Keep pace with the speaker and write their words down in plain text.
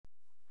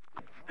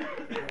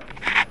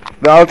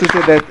The Alter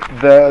said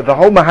that the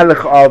whole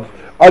mahalach of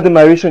Adam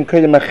Arishon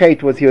Kodem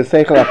Achet was he was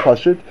Seichel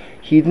HaPoshut.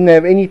 He didn't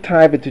have any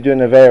taiva to do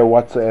an Avera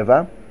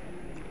whatsoever,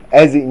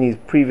 as in his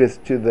previous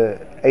to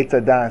the Eitz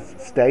Hadas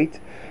state.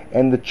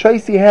 And the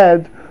choice he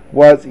had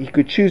was he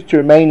could choose to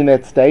remain in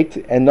that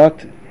state and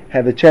not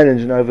have a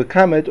challenge and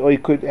overcome it, or he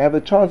could have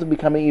a chance of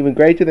becoming even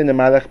greater than the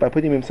Malach by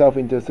putting himself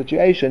into a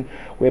situation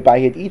whereby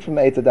he'd eat from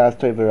the Eitz Hadas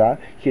Tovara,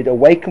 he'd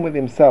awaken with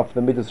himself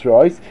the Midas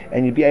Rois,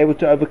 and he'd be able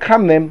to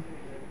overcome them,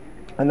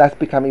 and thus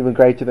become even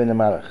greater than the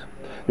Malach.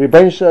 The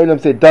Rebbeinu Shalom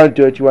said, don't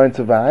do it, you won't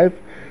survive.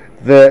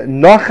 The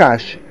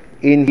Nachash,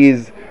 in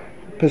his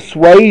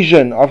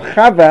persuasion of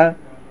Chava,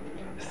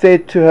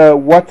 said to her,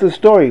 what's the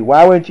story?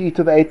 Why won't you eat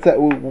of the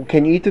eitzah?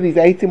 Can you eat of these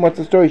eitzim? What's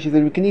the story? She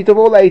said, we can eat of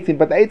all the eitzim,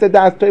 but the eitzah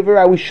das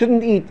tovara, we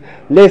shouldn't eat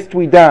lest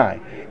we die.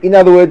 In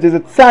other words, there's a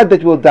tzad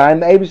that will die,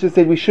 and the Eibusha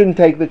said we shouldn't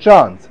take the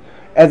chance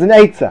as an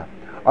eitzah.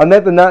 On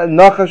that, the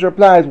Nachash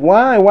replies,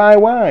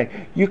 why?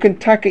 You can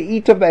taka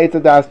eat of the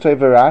eitzah das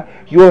tovara,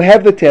 you will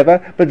have the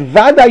teva, but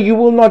vada you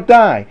will not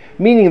die.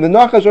 Meaning, the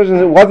Nachash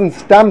wasn't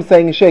stam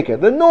saying a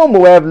sheker. The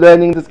normal way of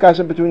learning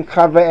discussion between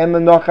Chava and the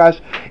Nachash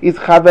is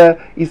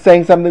Chava is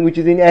saying something which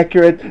is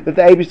inaccurate, that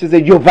the Eibishter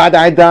said, you'll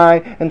vada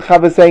die, and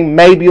Chava saying,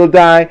 maybe you'll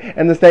die,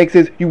 and the snake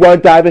says, you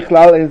won't die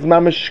bichlal, and it's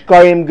mamash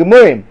shkoyim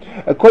gemurim.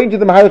 According to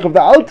the Mahalach of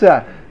the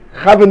Alta,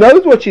 Chava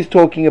knows what she's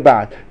talking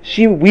about.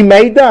 We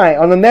may die.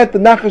 On the net, the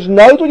Nachash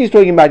knows what he's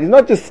talking about. He's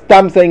not just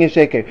stam saying a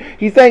sheker.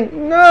 He's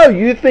saying, no,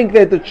 you think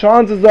that the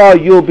chances are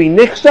you'll be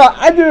nichsha,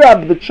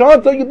 adirab, the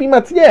chances are you'll be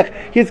matzliach.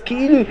 His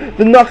ki'ilu,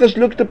 the Nachash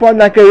looked upon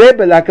like a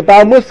rebbe, like a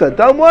Baal Musa.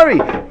 Don't worry,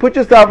 put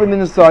yourself in the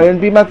Nisayon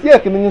and be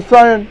matzliach in the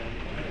Nisayon.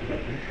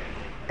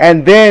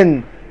 And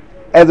then,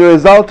 as a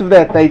result of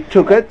that, they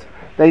took it.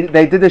 They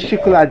did a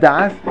shikul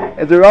adas.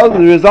 As a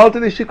result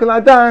of the shikul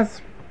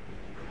adas,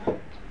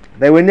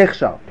 they were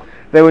nichshal.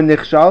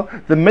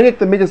 The minute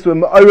the midas were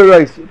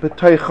ma'oreros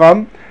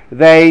b'toicham,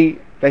 they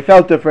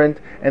felt different,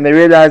 and they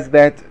realized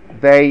that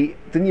they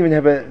didn't even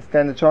have a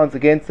standard chance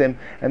against them,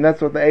 and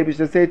that's what the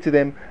Eibusha said to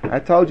them, I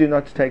told you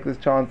not to take this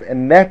chance,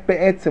 and that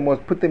be'etzim was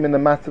put them in the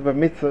massive of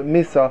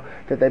misa,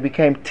 that they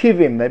became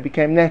tivim, they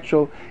became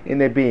natural in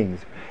their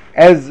beings.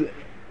 As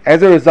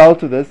a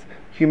result of this,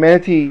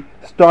 humanity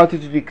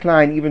started to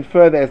decline even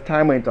further as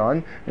time went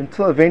on,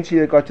 until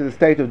eventually they got to the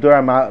state of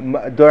Dora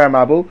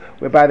Mabul,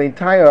 whereby the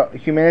entire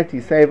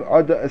humanity, save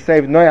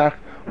Noach,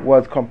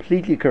 was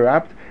completely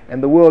corrupt,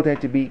 and the world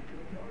had to be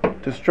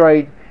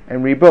destroyed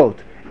and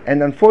rebuilt.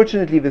 And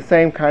unfortunately, the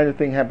same kind of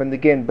thing happened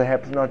again,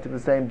 perhaps not to the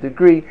same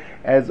degree,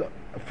 as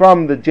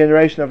from the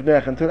generation of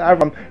Noach until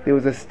Avram, there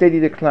was a steady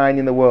decline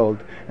in the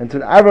world,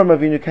 until Avram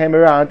Avinu came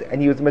around, and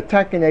he was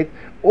metakinate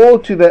all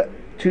to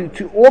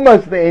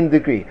almost the end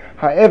degree.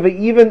 However,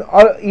 even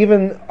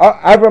Avram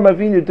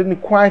Avinu didn't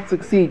quite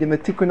succeed in the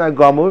Tikkun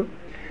HaGamur,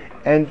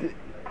 and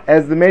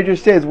as the Medrash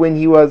says, when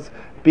he was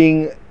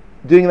doing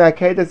the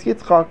Akedas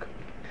Yitzchak,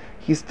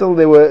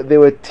 there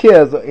were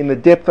tears in the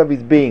depth of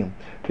his being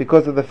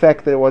because of the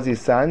fact that it was his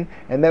son,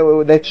 and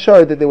that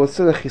showed that there was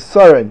still a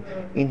chisaron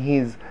in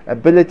his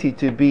ability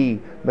to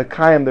be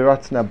Mekayim the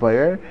Ratzon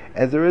HaBoyer.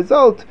 As a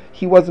result,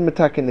 he wasn't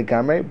Metakin the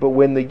Gamre, but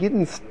when the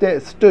Yidden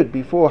stood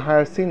before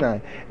Har Sinai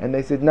and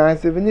they said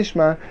Na'aseh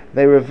v'nishma,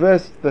 they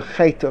reversed the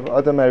Chet of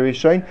Adam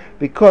HaRishon,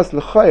 because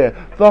l'choyer,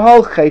 the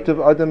whole Chet of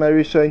Adam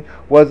HaRishon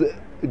was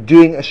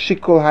doing a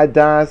Shikul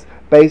Hadas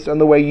based on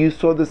the way you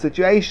saw the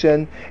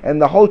situation,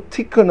 and the whole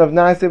tikkun of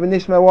Na'aseh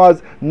v'nishma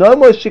was no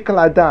more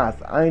Shikul Hadas.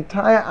 Our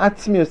entire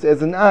Atzmius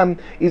as an Am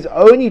is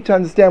only to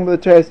understand what the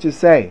Torah has to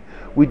say.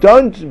 We're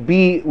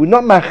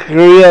not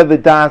machriya the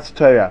Das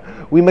Torah.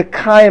 We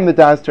mekayim the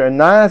Das Torah.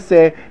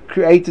 Naaseh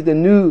created a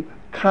new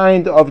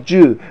kind of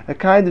Jew, a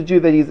kind of Jew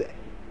that his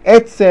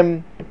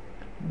etzem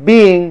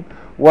being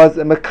was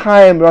a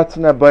mekayim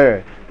ratzon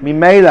haboyer.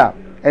 Mimela,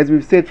 as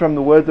we've said from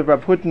the words of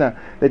Rav Hutner,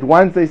 that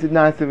once they said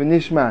Na'aseh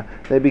v'nishma,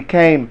 they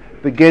became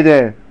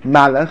begeder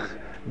malach.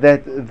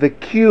 That the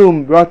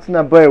kiyum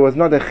ratzon haboyer was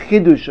not a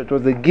chidush; it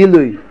was a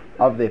gilui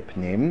of their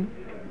pnim.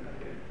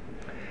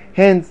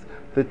 Hence,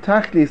 the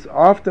tachlis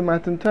after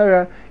Matan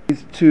Torah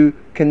is to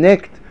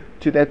connect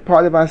to that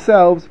part of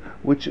ourselves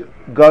which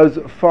goes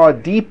far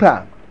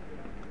deeper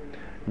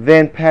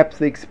than perhaps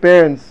the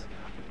experience,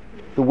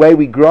 the way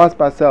we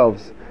grasp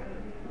ourselves,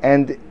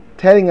 and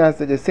telling us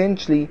that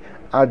essentially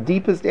our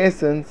deepest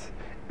essence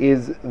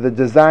is the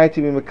desire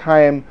to be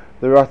Mekayim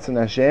the Ratzon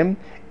Hashem,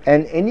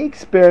 and any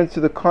experience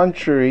to the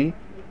contrary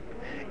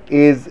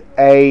is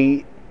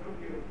a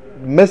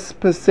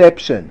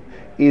misperception,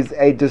 is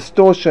a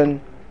distortion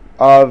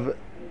of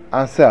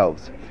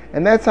ourselves.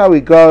 And that's how we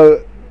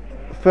go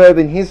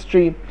further in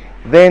history.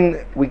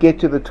 Then we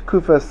get to the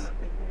Tekufas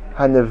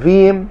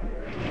HaNeviim,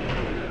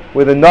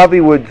 where the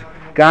Navi would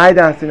guide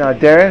us in our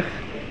derech,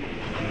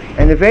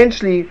 and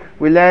eventually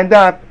we land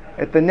up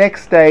at the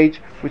next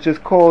stage, which is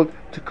called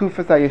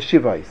Tekufas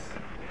HaYeshivos.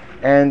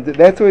 And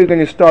that's where we're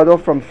going to start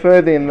off from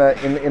further in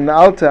the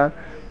Alta.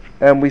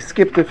 We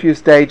skipped a few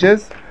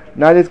stages.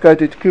 Now let's go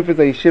to Tekufas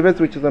HaYeshivos,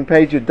 which is on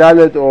page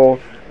Yudalad or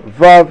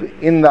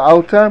Vav in the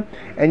altar,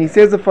 and he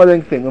says the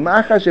following thing: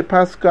 after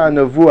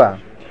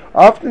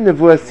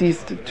Nevuah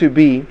ceased to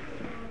be,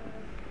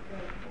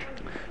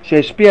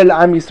 שהשפיע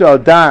לעם ישראל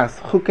דאס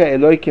חוקי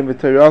אלוהיקים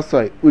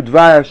ותורosoi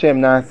udvar Hashem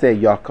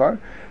naaseh yakar.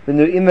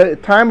 In the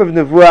time of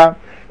Nevuah,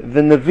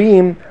 the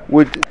Nevi'im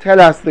would tell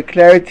us the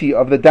clarity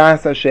of the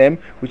Das Hashem,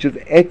 which is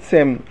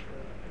etzem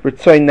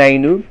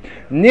ritzoneinu.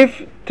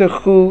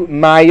 Niftechu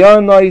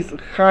mayonois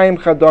chaim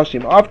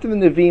chadoshim. After the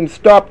Nevi'im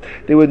stopped,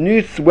 there were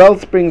new well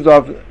springs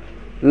of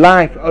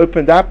life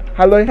opened up.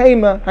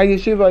 Halohema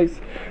hayeshivos.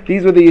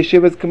 These were the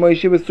yeshivas, Kamo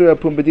Yeshivas Surah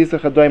Pumbedisa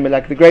Chadoim,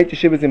 like the great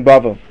yeshivas in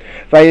Bavel.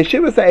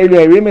 Vayeshivas ha'elu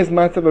harimes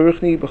matzav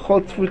aruchni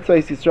b'chol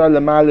tzvutzos Yisrael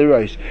l'mal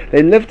l'rosh.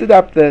 They lifted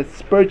up the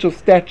spiritual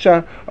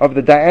stature of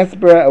the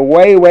diaspora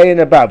way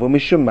and above.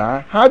 Mishum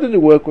ma, how did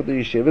it work with the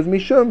yeshivas?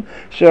 Mishum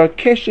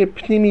she'akeshe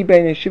pnimi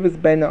bein yeshivas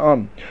bein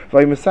ha'am.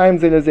 Vayimosayim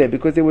zelazeh,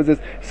 because there was this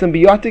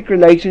symbiotic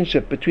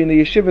relationship between the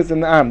yeshivas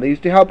and the am. They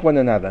used to help one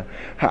another.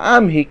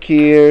 Ha'am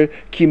hikir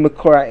ki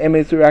makor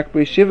ha'emes urak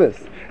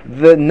b'yeshivas.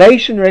 The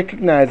nation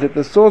recognized that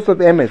the source of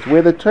emes,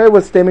 where the Torah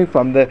was stemming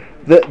from, the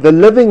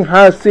living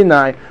Har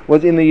Sinai,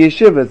 was in the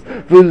yeshivas.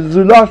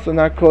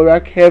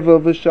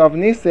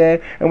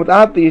 And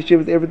without the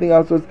yeshivas, everything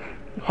else was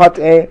hot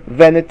air,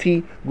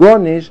 vanity,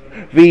 garnish.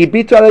 And they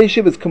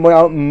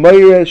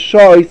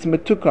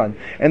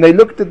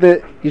looked at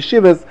the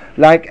yeshivas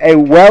like a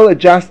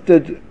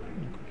well-adjusted,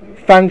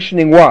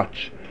 functioning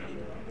watch.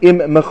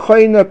 With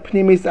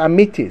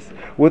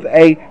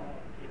a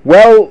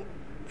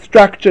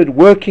structured,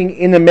 working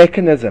in a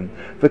mechanism.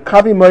 That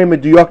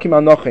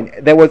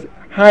was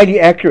highly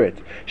accurate.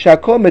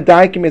 That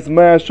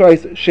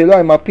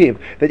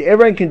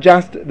everyone can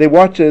adjust their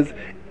watches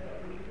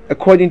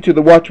according to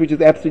the watch which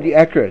is absolutely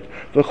accurate.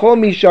 And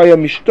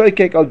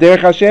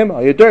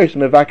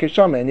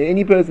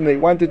any person that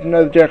wanted to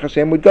know the Derech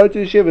Hashem would go to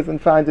the Shivas and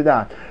find it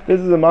out.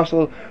 This is a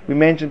mashal we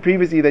mentioned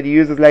previously that he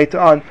uses later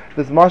on.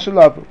 This mashal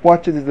of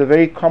watches is a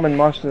very common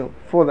mashal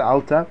for the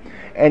altar.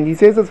 And he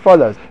says as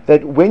follows,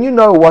 that when you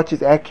know a watch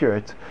is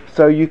accurate,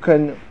 so you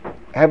can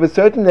have a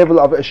certain level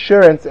of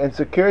assurance and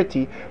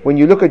security when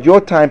you look at your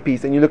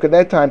timepiece and you look at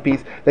that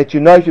timepiece, that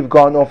you know if you've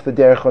gone off the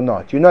derech or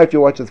not. You know if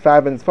your watch is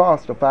 5 minutes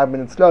fast or 5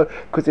 minutes slow,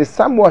 because there's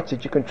some watch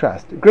that you can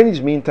trust.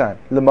 Greenwich Mean Time,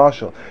 Le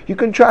Marshal, you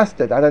can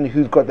trust it. I don't know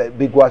who's got that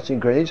big watch in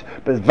Greenwich,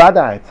 but it's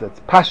Vadai, it's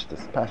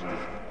Pashtus,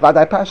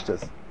 Vadai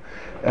Pashtus.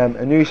 A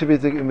new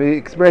Yeshiva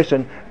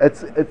expression,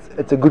 it's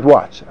a good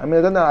watch. I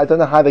mean, I don't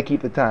know how they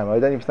keep the time. I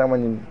don't know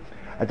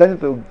if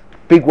the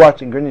big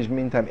watch in Greenwich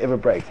Mean Time ever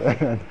breaks.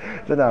 I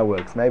don't know how it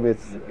works. Maybe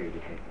it's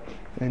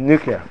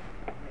nuclear.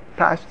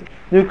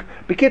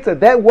 Bekitza,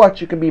 that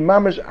watch you can be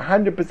mamash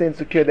 100%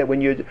 secure that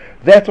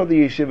that's what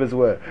the yeshivas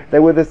were. They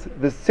were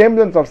the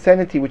semblance of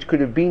sanity which could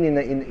have been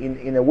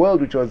in a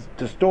world which was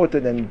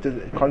distorted and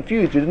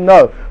confused. You didn't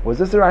know, was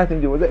this the right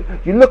thing to do? Was it?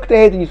 You looked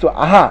ahead and you saw,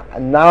 aha,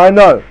 and now I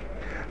know.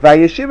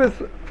 And the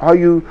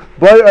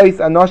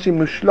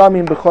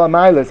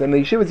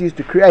yeshivas used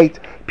to create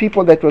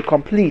people that were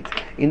complete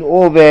in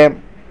all their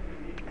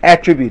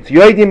attributes. And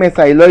they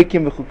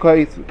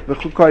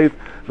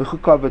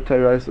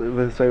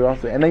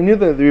knew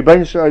the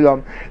Rebbeinu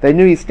Shalom, they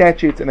knew his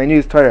statutes and they knew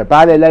his Torah.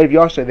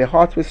 Their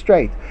hearts were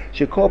straight.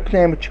 They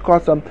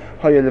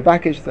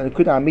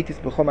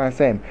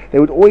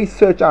would always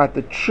search out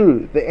the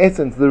true, the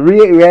essence, the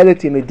real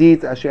reality in the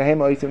deeds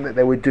that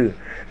they would do.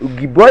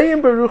 They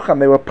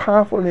were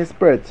powerful in their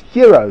spirits,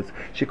 heroes.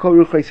 That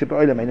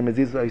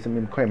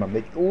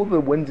all the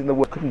winds in the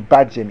world couldn't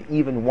budge them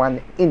even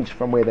 1 inch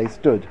from where they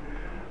stood.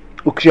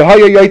 And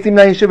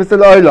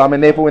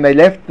therefore when they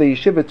left the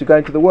yeshiva to go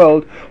into the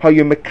world,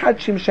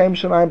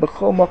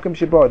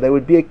 they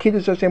would be a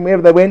kiddush Hashem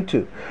wherever they went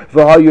to.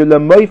 They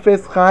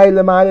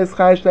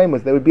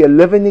would be a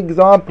living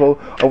example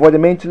of what it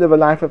meant to live a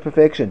life of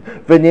perfection.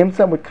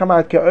 Would come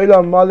out that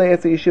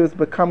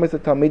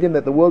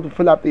the world would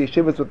fill up the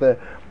yeshivas with the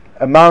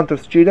amount of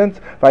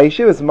students. So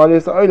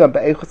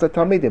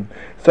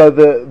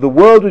the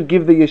world would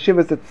give the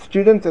yeshivas its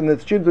students, and the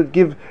students would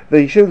give the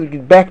yeshivas would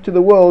give back to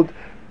the world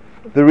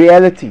the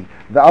reality,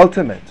 the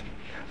ultimate.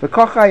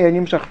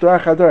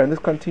 And this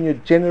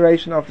continued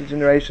generation after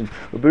generation.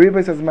 And there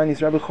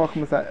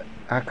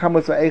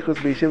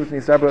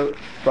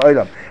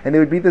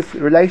would be this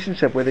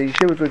relationship where the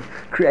yeshivas would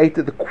create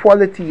the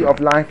quality of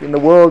life in the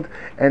world,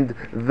 and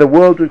the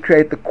world would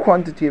create the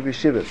quantity of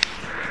yeshivas.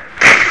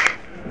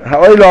 The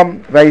world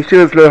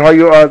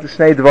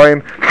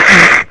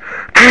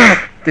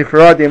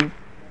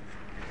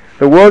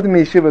and the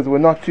yeshivas were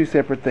not two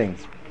separate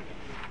things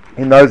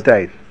in those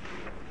days.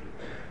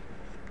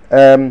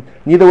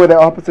 Neither were they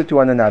opposite to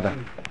one another.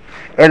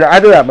 On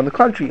the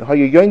contrary,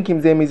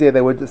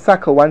 they would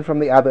suckle one from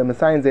the other, and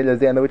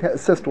they would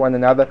assist one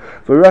another.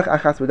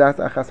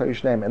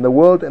 And the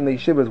world and the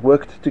yeshivas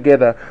worked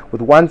together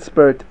with one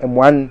spirit and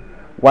one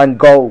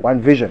goal,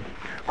 one vision.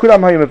 Those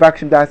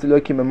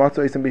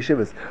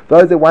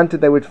that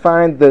wanted, they would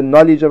find the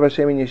knowledge of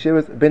Hashem in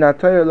yeshivas.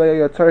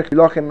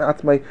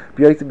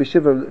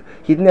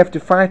 He didn't have to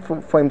fight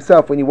for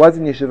himself when he was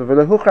in yeshiva.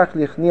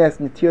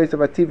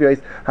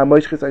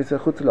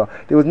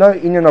 There was no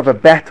union of a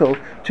battle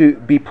to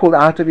be pulled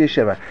out of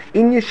yeshiva.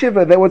 In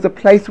yeshiva, there was a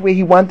place where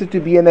he wanted to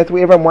be, and that's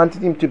where everyone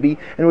wanted him to be,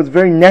 and it was a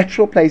very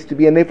natural place to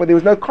be, and therefore there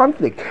was no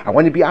conflict. I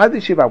want to be out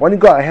of yeshiva, I want to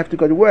go, I have to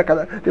go to work.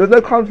 There was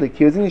no conflict.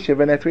 He was in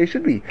yeshiva, and that's where he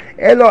should be.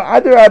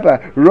 Adarab,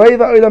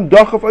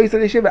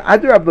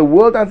 the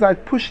world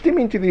outside pushed him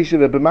into the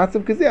yeshiva.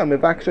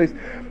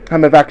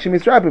 In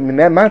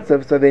that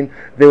matzav, so then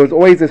there was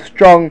always a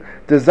strong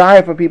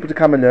desire for people to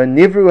come and learn.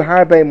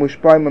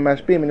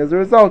 And as a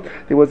result,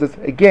 there was this,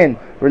 again,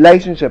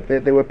 relationship.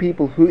 There were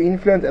people who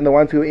influenced and the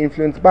ones who were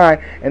influenced by,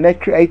 and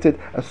that created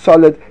a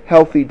solid,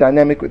 healthy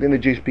dynamic within the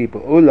Jewish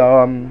people.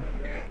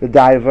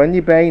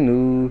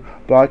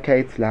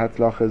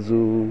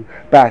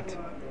 But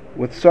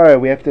with sorrow,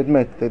 we have to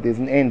admit that there's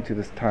an end to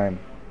this time.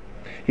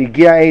 There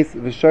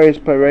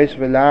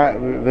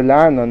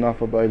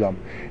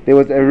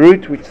was a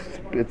root, which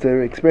it's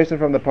an expression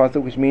from the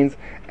pasuk, which means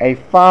a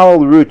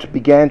foul root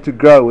began to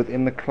grow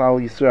within the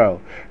Klal Yisrael.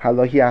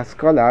 Halohi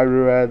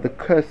haskola, the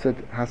cursed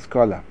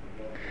haskola.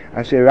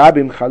 Asher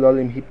rabim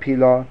chalolim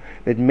hipila,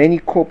 that many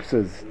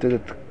corpses,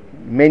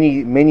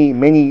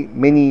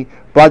 many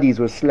bodies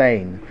were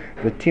slain.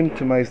 The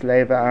timtumos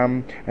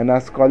leva and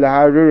haskola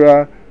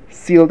harura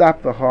sealed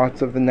up the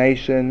hearts of the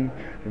nation.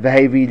 And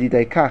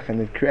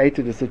it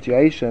created a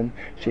situation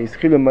that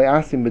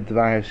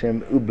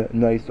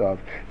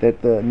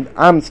the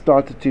Am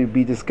started to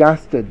be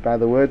disgusted by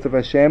the words of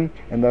Hashem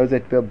and those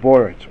that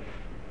bore it.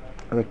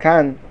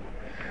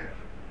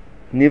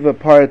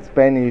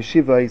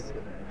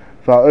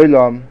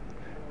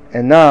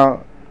 And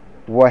now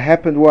what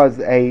happened was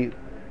there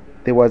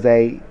was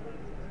a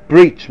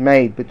breach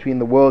made between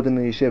the world and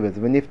the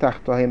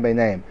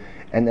yeshivas.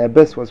 An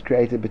abyss was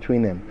created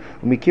between them.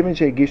 And since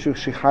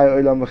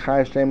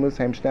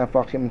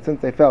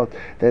they felt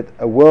that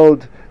a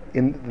world,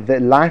 in the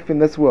life in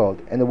this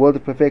world and the world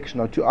of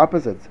perfection are two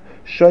opposites,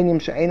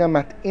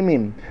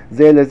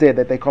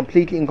 that they're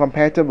completely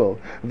incompatible,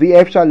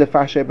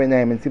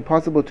 and it's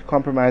impossible to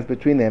compromise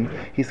between them,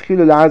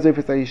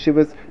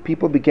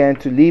 people began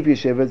to leave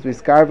yeshivas,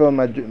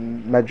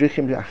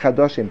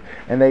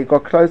 and they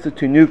got closer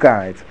to new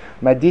guides,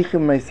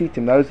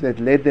 those that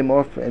led them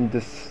off and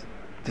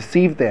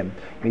deceived them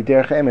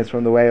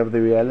from the way of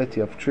the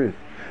reality of truth.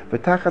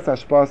 Under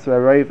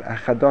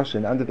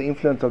the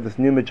influence of this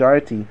new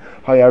majority,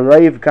 even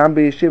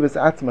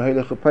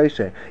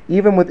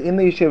within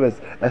the yeshivas,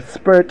 a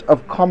spirit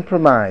of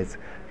compromise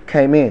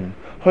came in.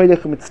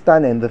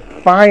 The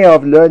fire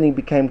of learning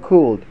became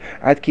cooled.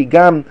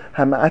 Even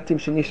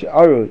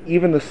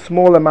the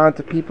small amount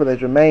of people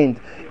that remained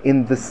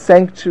in the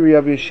sanctuary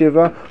of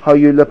yeshiva,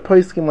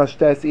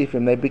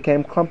 they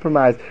became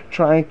compromised,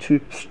 trying to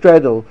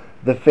straddle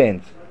the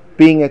fence,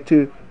 being at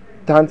two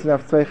tanzen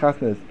of zwei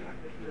chasnas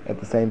at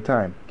the same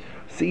time.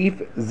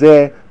 Seif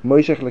zeh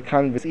moishech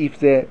lekan v'seif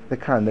zeh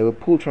lekan. They were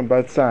pulled from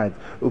both sides.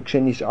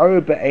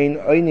 Ukshenish'aru be'ein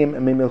oinim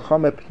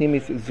memilchama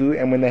pnimis zu.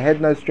 And when they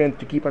had no strength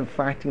to keep on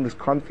fighting this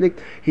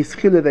conflict,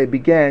 hischilu, they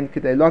began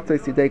k'dei lotzei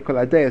sidei kol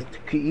adeus to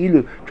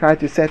ki'ilu, try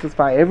to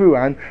satisfy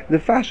everyone.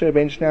 Lefasher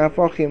ben shnei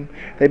hafochim.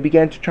 They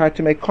began to try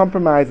to make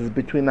compromises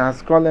between the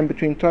haskola and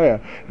between Torah.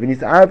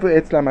 V'nis'arvu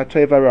etzlam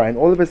ha'tov ha'ra. And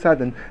all of a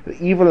sudden, the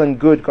evil and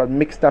good got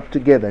mixed up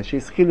together.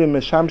 Sheischilu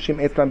meshamshim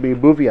etzlam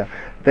be'ibuvia.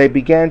 They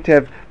began to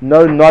have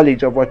no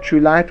knowledge of what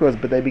true light was,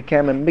 but they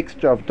became a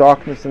mixture of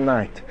darkness and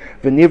light.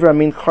 V'nivra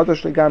min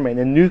chodosh legamre, and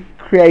a new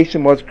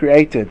creation was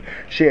created.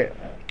 That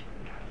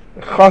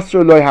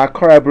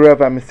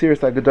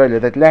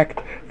lacked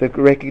the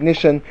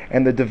recognition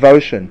and the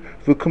devotion.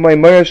 It's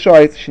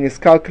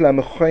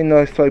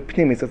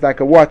like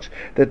a watch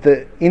that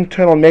the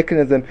internal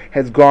mechanism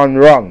has gone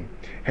wrong,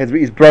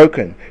 is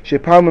broken.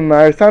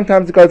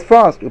 Sometimes it goes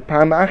fast,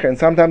 and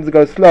sometimes it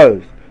goes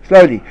slowly.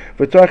 And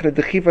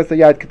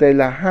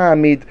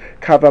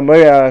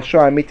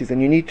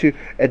you need to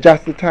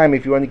adjust the time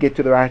if you want to get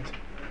to the right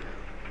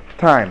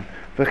time.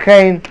 And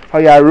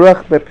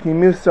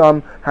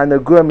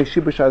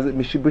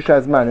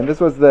this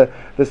was the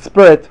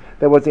spirit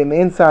that was in the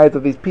insides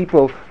of these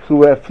people who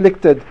were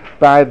afflicted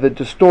by the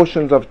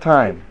distortions of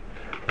time.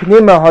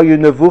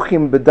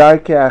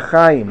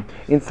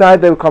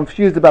 Inside they were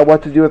confused about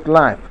what to do with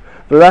life.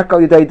 And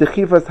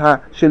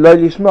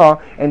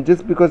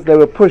just because they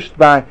were pushed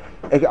by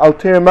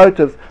ulterior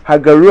motives,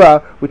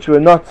 which were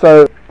not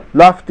so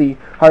lofty,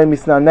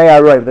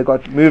 they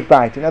got moved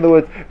by it. In other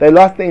words, they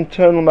lost the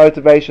internal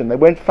motivation. They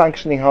weren't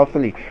functioning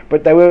healthily,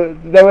 but they were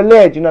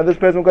led. This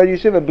person will go to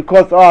yeshiva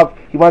because of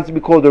he wants to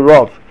be called a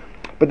Rav,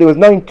 but there was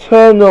no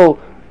internal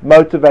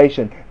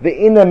motivation. The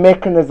inner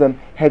mechanism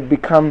had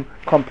become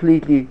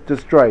completely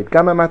destroyed.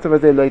 And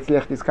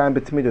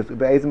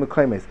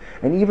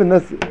even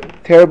this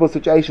terrible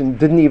situation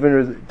didn't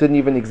even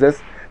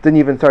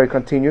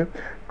continue.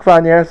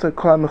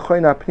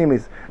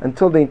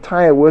 until the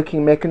entire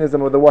working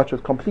mechanism of the watch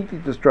was completely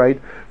destroyed.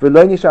 It was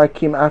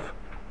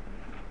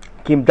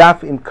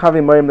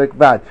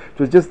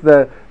just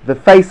the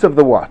face of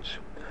the watch.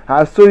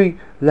 For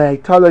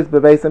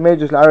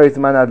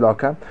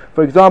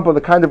example,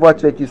 the kind of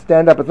watch that you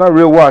stand up, it's not a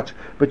real watch,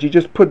 but you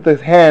just put the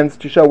hands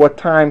to show what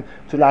time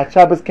to light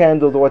Shabbos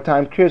candles or what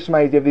time Kriya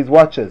Shema is. You have these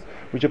watches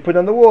which are put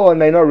on the wall, and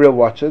they're not real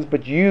watches,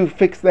 but you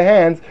fix the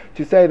hands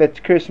to say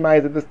that Kriya Shema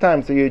is at this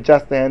time, so you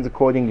adjust the hands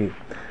accordingly.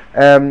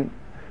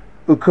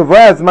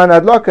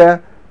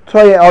 So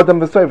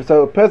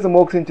a person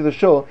walks into the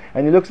shul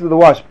and he looks at the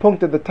watch,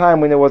 punked at the time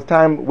when it was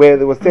time where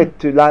it was set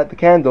to light the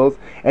candles,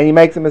 and he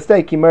makes a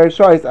mistake. He looks at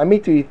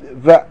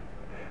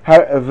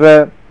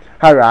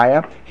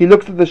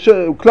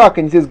the clock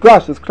and he says,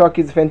 "Gosh, this clock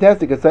is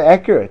fantastic! It's so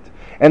accurate."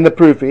 And the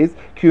proof is,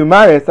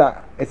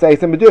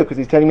 because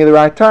he's telling me the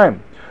right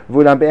time.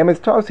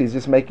 He's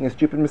just making a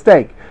stupid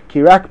mistake.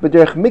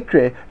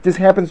 Just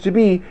happens to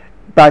be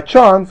by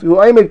chance. He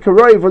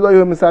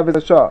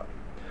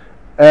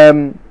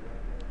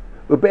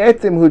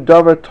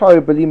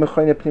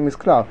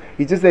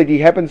just said he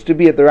happens to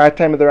be at the right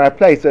time at the right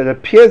place, so it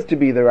appears to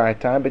be the right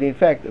time, but in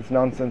fact it's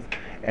nonsense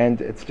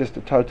and it's just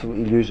a total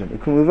illusion.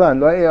 This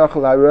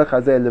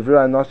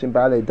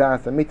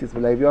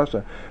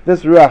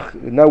ruach,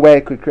 no way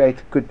it could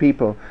create good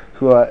people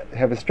who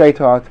have a straight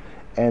heart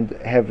and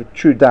have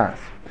true das.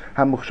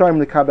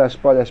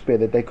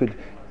 That they could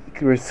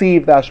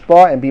receive the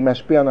ashpa and be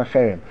mashpi on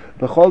acherim.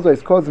 B'chol zo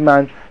is kol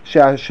zman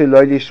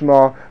she'lo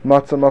lishma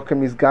matza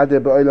mokem izgade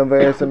be'olam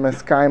v'eres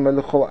meskayim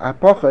l'chol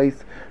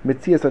apochos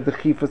mitzias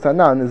adechifus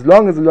hanan. As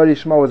long as the lo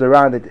lishma was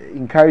around, it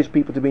encouraged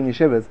people to be in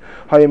yeshivas.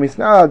 Hayom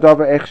isnal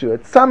davar echshu.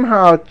 It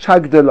somehow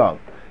chugged along.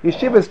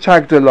 Yeshivas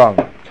chugged along.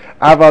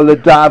 Aval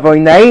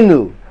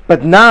l'da'avoineinu.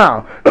 But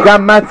now,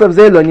 gam matzav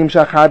ze lo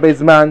nimshach harbe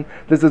zman.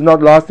 This is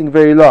not lasting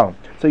very long.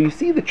 So you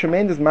see the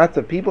tremendous matter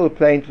of people who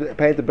paint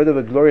a bit of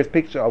a glorious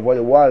picture of what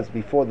it was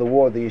before the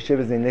war, the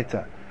yeshivas in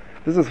Litta.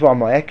 This is far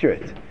more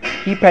accurate.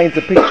 He paints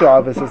a picture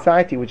of a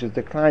society which is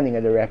declining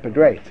at a rapid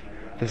rate,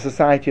 the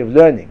society of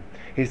learning.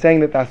 He's saying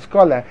that the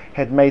scholar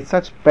had made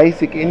such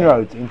basic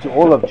inroads into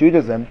all of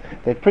Judaism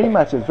that pretty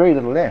much there's very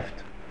little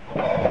left.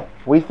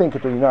 We think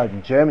it,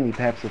 in Germany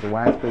perhaps with the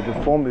widespread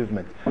reform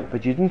movement,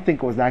 but you didn't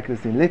think it was like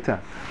this in Litta.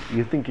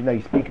 You think,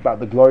 you speak about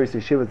the glorious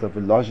yeshivas of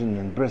Volozhin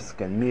and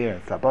Brisk and Mir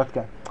and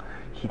Sabotka.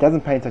 He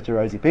doesn't paint such a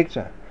rosy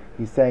picture.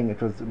 He's saying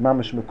it was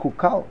mamash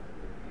mekukal.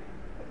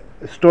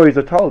 Stories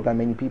are told by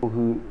many people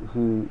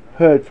who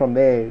heard from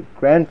their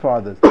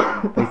grandfathers.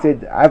 They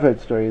said, I've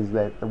heard stories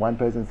that the one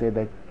person said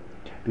that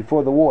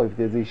before the war, if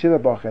there's a yeshiva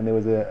bach and there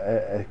was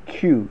a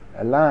queue,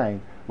 a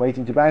line,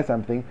 waiting to buy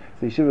something,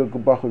 so the yeshiva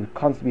bach would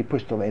constantly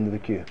push till the end of the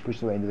queue,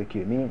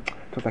 meaning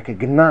it was like a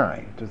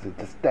gnai, it was a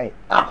disdain,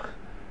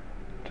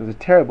 it was a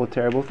terrible,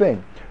 terrible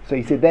thing. So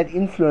he said that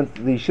influenced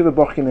the yeshiva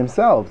bochim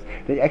themselves.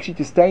 That actually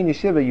to stay in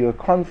yeshiva you were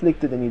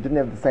conflicted and you didn't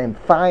have the same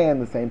fire and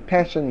the same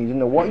passion, you didn't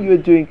know what you were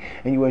doing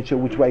and you weren't sure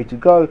which way to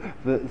go.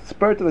 The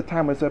spirit of the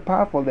time was so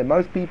powerful that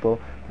most people,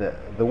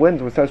 the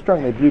winds were so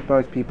strong they blew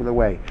most people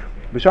away.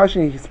 When the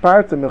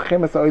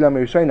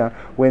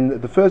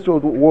First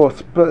World War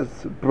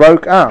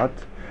broke out,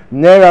 so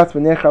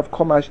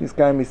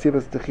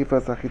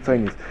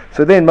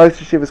then most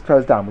yeshivas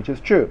closed down, which is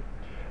true.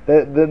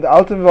 The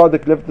Alter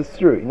Vadik lived this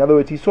through. In other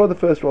words, he saw the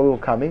First World War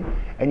coming,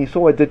 and he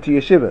saw what it did to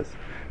yeshivas.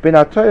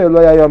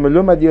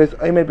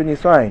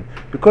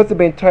 Because the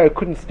Ben Torah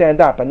couldn't stand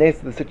up unless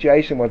the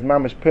situation was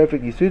mamash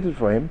perfectly suited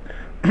for him,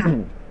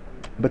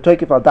 but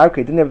Toikif al Darke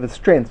didn't have the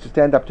strength to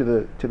stand up to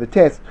the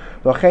test.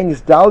 There are very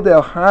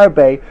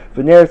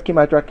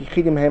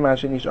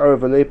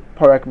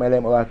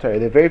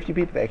few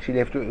people that actually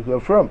left who are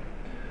from.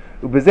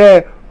 And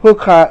that's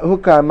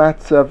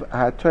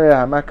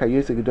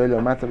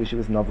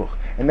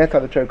how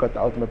the Torah got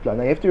the ultimate plan.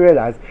 Now you have to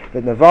realize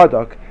that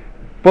Nevadok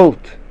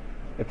built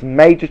its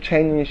major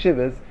chain in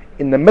yeshivas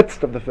in the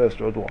midst of the First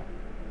World War.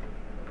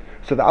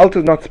 So the Alter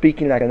is not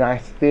speaking like a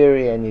nice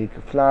theory and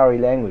flowery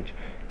language.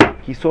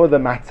 He saw the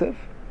matzav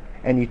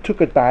and he took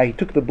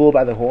the bull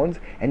by the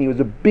horns, and he was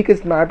the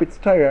biggest Ma'abitz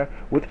Torah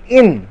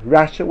within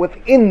Russia,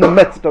 within the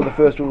midst of the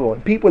First World War.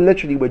 And people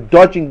literally were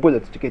dodging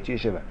bullets to get to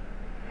yeshiva.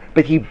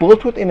 But he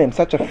built within him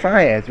such a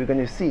fire, as we're going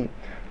to see,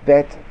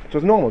 that it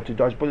was normal to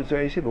dodge bullets to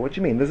yeshiva. What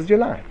do you mean? This is your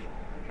life.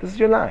 This is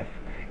your life.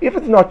 If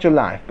it's not your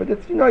life, but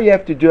it's, you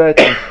have to do it,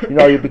 and,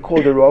 you'll be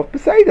called a Rav.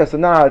 Beseda, so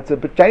now it's a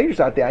bit dangerous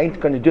out there. I ain't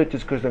going to do it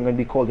just because I'm going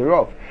to be called a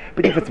Rav.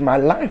 But if it's my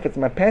life, it's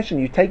my passion,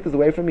 you take this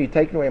away from me, you're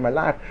taking away my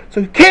life,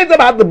 so who cares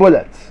about the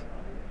bullets?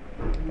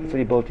 That's what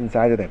he built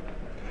inside of them.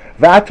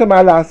 What should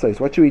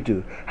we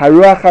do?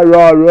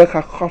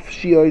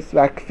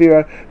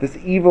 This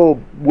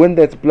evil wind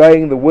that's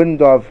blowing, the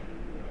wind of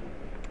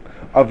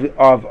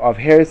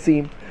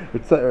heresy.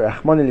 It's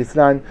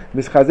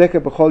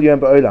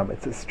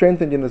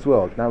strengthened in this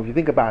world. Now, if you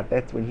think about it,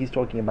 that's when he's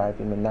talking about it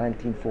in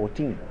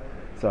 1914.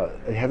 So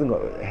it hasn't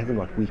got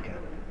weaker.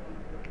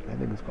 I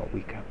think it's got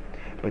weaker,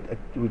 but it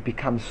would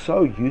become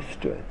so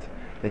used to it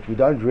that we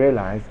don't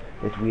realize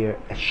that we are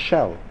a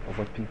shell of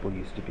what people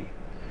used to be.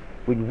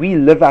 When we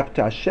live up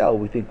to our shell,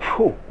 we think,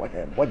 whew, what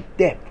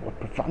depth, what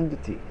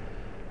profundity.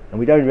 And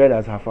we don't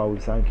realize how far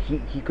we've sunk.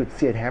 He could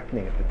see it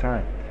happening at the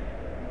time.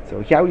 So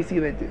here we see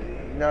that,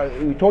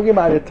 we're talking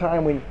about a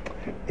time when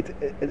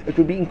it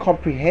would be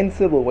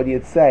incomprehensible what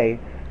he'd say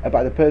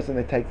about a person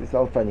that takes a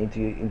cell phone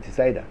into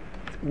Seder.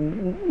 It's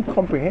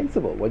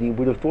incomprehensible what he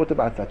would have thought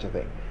about such a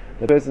thing.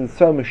 The person's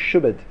so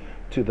meshubed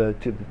to the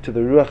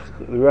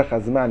ruach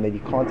hazman that he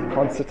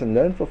can't sit and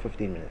learn for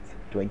 15 minutes,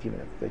 20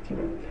 minutes, 30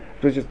 minutes.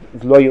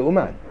 It's lo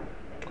yeuman.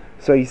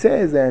 So he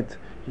says this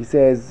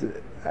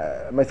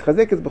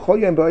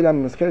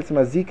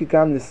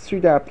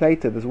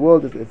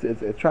world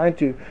is trying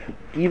to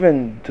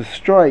even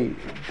destroy,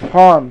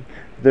 harm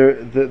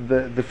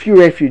the few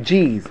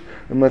refugees.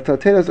 It's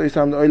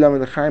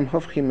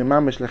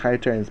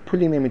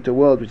pulling them into a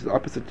world which is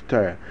opposite to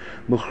Torah.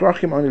 We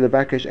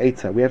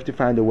have to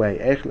find a way.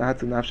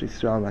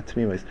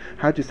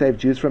 How to save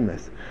Jews from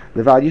this?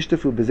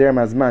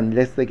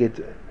 Lest they get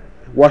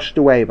washed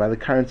away by the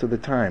currents of the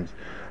times.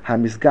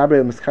 Which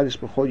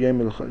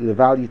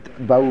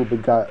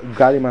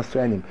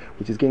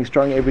is getting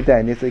stronger every day,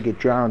 unless they get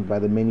drowned by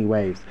the many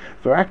waves.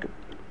 There's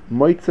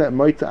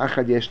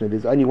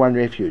only one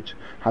refuge.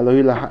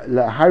 We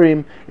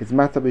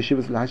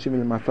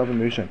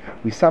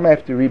somehow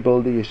have to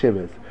rebuild the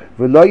yeshivas.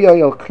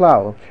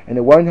 And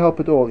it won't help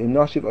at all.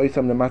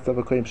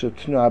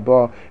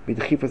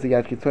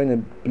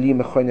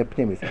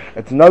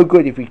 It's no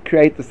good if we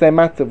create the same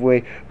matzav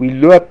where we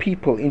lure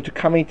people into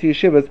coming to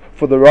yeshivas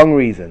for the wrong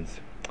reasons.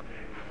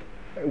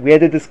 We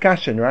had a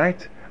discussion,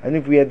 right? I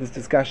think we had this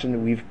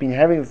discussion, we've been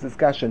having this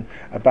discussion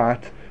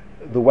about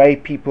the way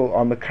people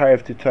are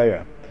makarev to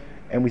Torah,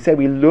 and we say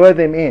we lure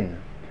them in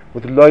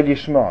with loy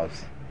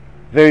lishmaz,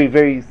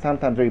 very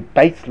sometimes very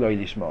base loy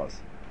lishmaz,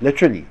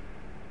 literally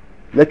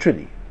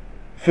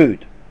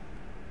food,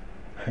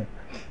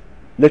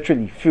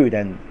 literally food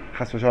and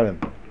chas v'sholem,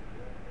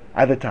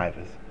 other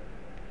types.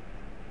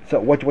 So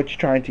what you're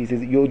trying to say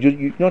is you're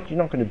not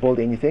going to build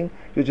anything.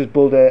 You'll just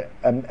build a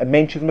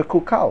mention's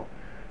makukal.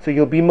 So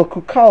you'll be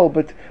makukal,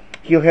 but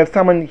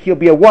he'll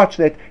be a watch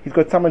that he's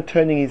got someone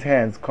turning his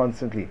hands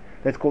constantly.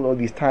 That's called all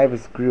these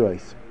taivas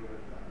gruos.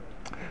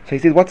 So he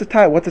says, what's a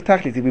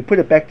tachlis? If we put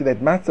it back to that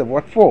matzav,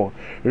 what for?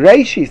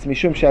 Reishis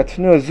mishum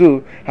she'atnua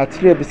zu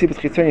hatzliya b'sibus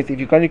chitzonis. If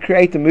you're going to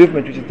create a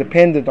movement which is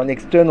dependent on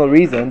external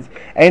reasons,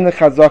 ein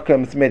lechazaka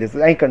mismedes.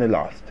 It ain't going to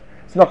last.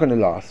 It's not going to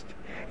last.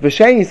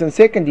 V'sheinis, and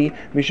secondly,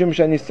 mishum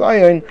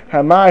she'nisayon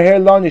hamar her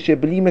lanish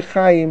b'li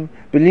mechayim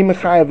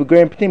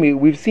v'goyim pnimi.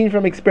 We've seen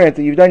from experience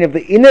that you don't have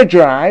the inner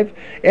drive.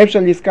 You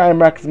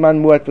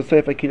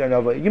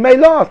may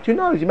last. Who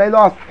knows? You may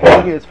last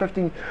 10 years,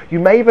 15. You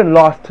may even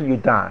last till you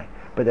die.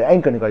 But it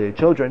ain't going to go to your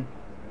children.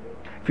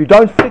 If you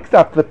don't fix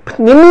up the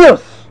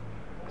pnimius,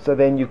 so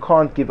then you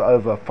can't give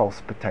over a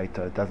false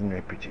potato. It doesn't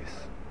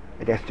reproduce.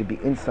 It has to be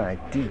inside,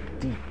 deep.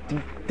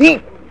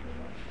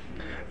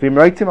 If you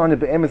want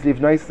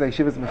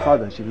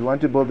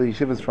to build the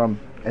yeshivas from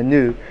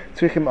anew,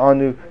 we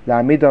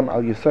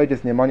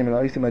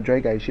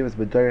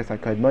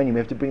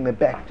have to bring them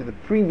back to the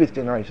previous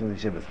generation of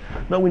yeshivas.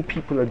 Not when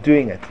people are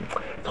doing it.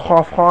 It's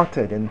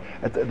half-hearted, and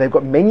they've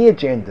got many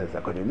agendas.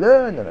 I've got to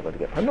learn, and I've got to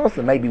get panos,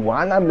 and maybe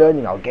while I'm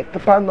learning, I'll get the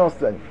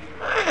panos, and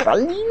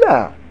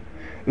chalila.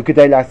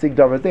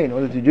 In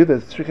order to do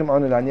this, we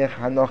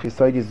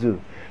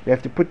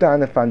have to put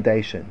down a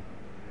foundation.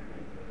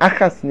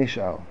 Achas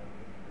nishal.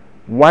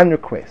 One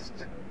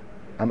request.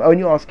 I'm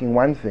only asking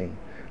one thing.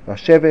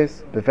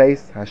 Vasheves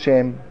beveis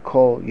Hashem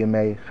kol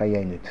yemei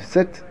chayenu. To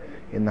sit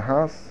in the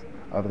house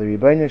of the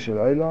Ribbono Shel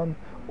Olam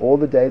all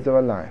the days of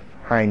our life.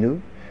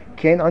 Hainu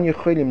ken an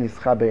yecholim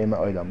nischaber im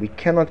ha'olam. We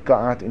cannot go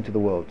out into the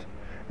world.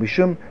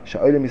 Mishum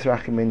she'olam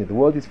yisrachim meni. The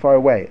world is far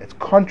away. It's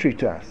contrary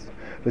to us.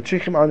 We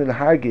have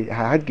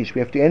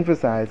to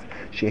emphasize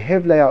the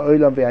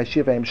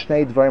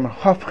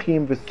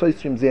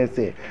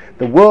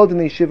world and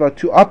the yeshiva are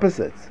two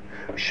opposites.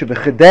 If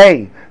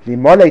you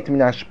want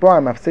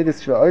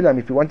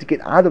to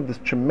get out of this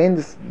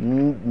tremendous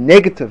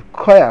negative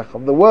koyach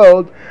of the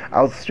world,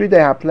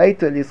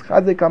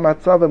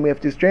 we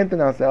have to strengthen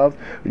ourselves.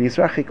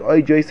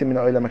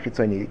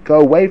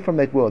 Go away from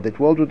that world. That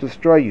world will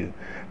destroy you.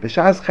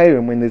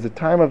 When there's a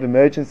time of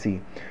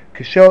emergency,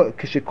 when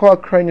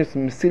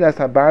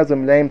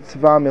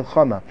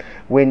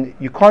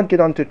you can't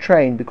get onto a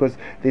train because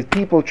there's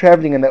people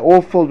traveling and they're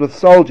all filled with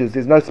soldiers,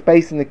 there's no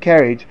space in the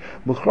carriage,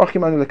 you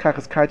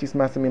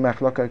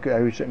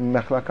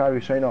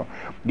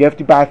have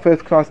to buy a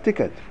first class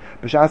ticket.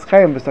 At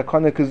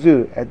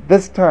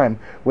this time,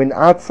 when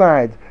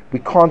outside we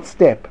can't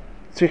step,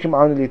 We have to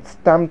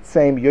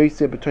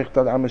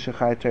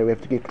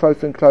get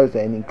closer and closer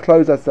and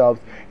enclose ourselves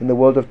in the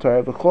world of Torah.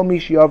 Any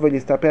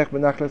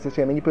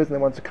person that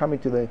wants to come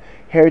into the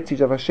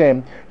heritage of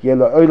Hashem, he has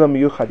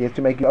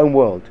to make his own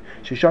world.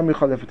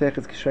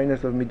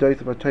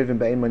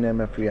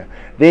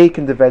 There he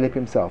can develop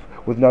himself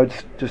with no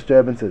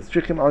disturbances.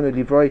 We have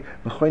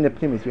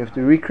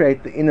to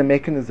recreate the inner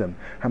mechanism,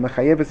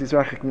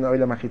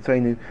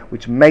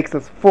 which makes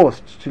us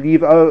forced to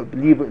leave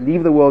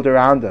the world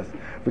around us.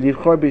 To make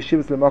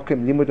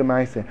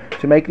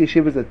the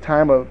yeshivas a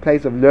time or a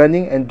place of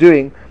learning and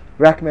doing.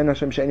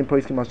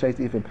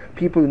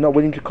 People who are not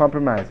willing to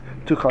compromise.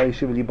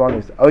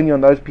 Only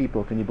on those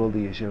people can you build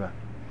the yeshiva.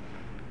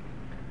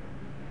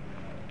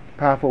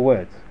 Powerful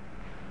words.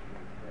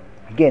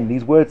 Again,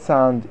 these words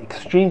sound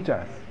extreme to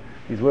us.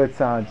 These words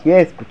sound,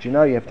 yes, but you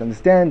have to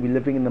understand, we're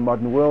living in the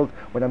modern world.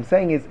 What I'm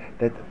saying is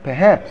that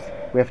perhaps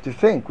we have to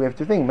think. Maybe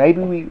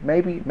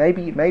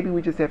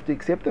we just have to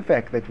accept the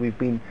fact that we've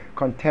been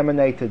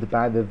contaminated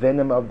by the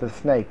venom of the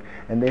snake,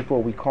 and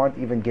therefore we can't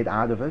even get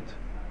out of it.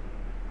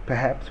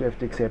 Perhaps we have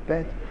to accept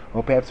that,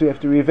 or perhaps we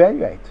have to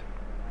reevaluate.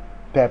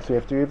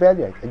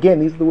 Again,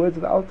 these are the words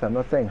of the Alter. I'm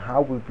not saying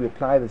how would we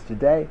apply this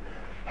today.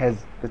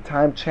 Has the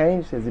time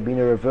changed? Has there been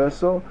a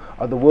reversal?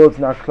 Are the worlds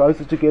now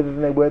closer together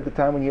than they were at the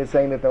time when he was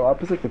saying that they were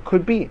opposite? It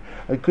could be.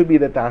 It could be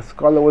that the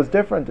Haskalah was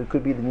different. It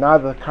could be that now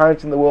the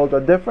currents in the world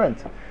are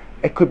different.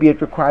 It could be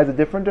it requires a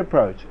different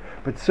approach.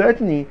 But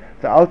certainly,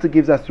 the Alter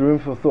gives us room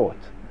for thought.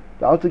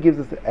 The Alter gives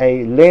us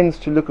a lens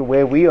to look at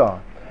where we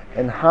are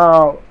and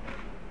how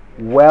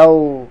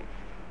well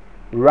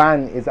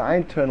run is our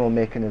internal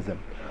mechanism.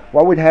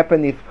 What would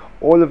happen if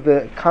all of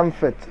the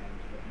comfort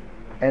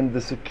and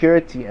the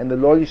security and the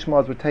law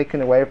lishmas were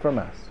taken away from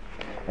us?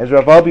 As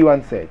Rav Albi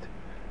once said,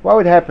 what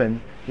would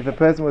happen if a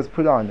person was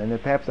put on,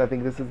 and perhaps I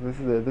think this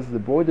is a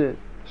broader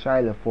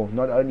shaila for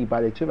not only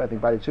Balei Tshuva. I think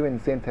Balei Tshuva in a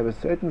sense have a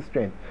certain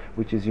strength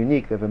which is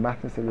unique. They have a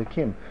matnas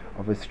elokim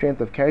of a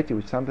strength of character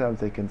which sometimes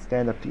they can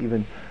stand up to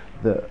even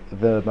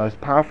the most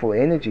powerful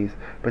energies.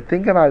 But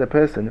think about a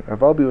person.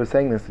 Rav Albi was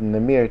saying this in the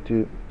mirror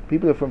to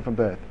people who are from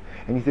birth,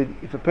 and he said,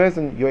 if a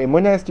person, your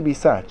emunah has to be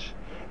such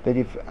that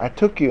if I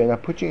took you and I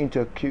put you into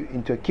a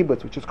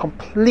kibbutz which is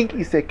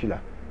completely secular,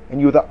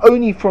 and you were the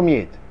only from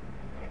Yid,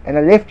 and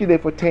I left you there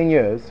for 10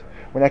 years,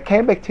 when I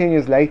came back 10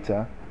 years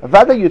later,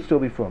 Avada you'd still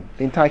be from.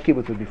 The entire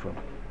kibbutz would be from.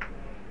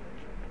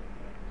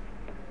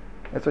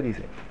 That's what he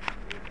said.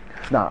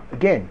 Now,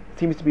 again, it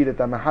seems to be that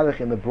the mahalach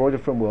in the broader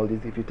from world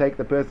is if you take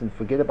the person,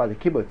 forget about the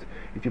kibbutz,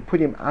 if you put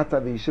him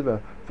outside the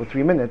yeshiva for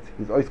 3 minutes,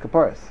 he's ois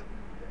kaparas.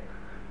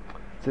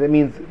 So that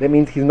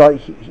means he's not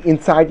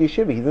inside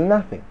yeshiva, he's in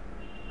nothing.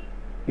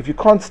 If you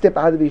can't step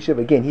out of the yeshiva,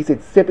 again, he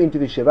said step into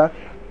the yeshiva,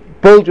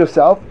 build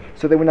yourself,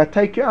 so that when I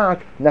take you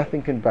out,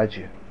 nothing can budge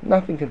you.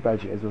 Nothing can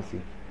budge you, as we'll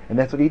see. And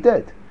that's what he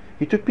did.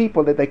 He took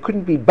people that they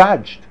couldn't be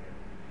budged.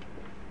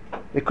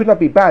 They could not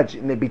be budged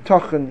in the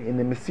bitochen, in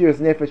the mesiras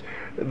nefesh.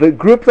 The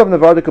groups of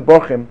Nevada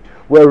Kabochim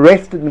were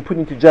arrested and put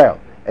into jail,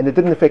 and it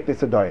didn't affect their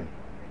Sadarim.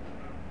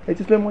 They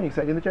just learned morning,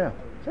 stayed in the jail.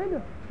 Stayed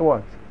there. For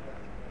what?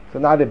 So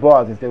now they're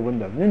bars instead of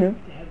windows. No.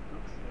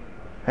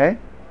 Hey?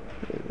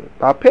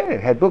 Balpeh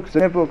had books,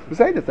 they had books,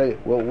 Seder, so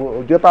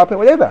we'll do a Balpeh,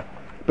 whatever.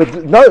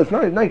 But no, it's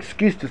no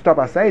excuse to stop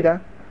our Seder.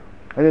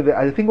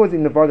 I think it was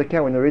in Nevada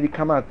County when they already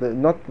come out,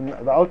 not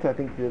the Alter, I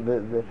think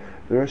the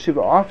Rosh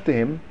Hashiva after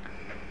him,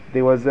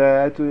 there was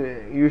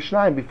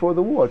Yerushalayim before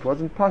the war. It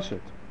wasn't Pashut.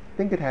 I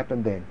think it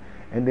happened then.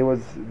 And there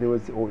was,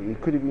 or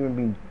it could have even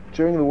been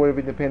during the War of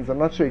Independence, I'm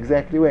not sure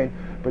exactly when,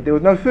 but there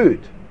was no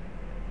food.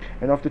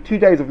 And after 2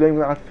 days of living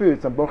without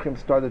food, some Bochim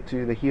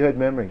he heard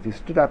murmurings. He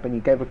stood up and he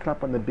gave a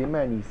clap on the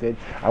bima and he said,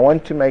 I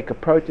want to make a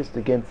protest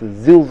against the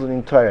zilzul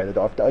in Torah, that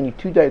after only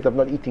 2 days of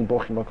not eating,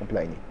 Bochim are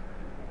complaining.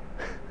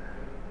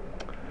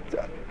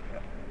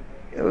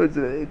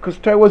 Because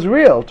Torah was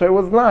real, Torah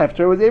was life,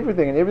 Torah was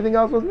everything, and everything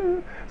else was.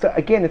 So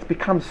again,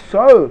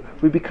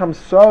 we become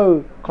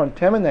so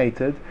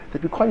contaminated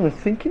that we can't even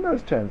think in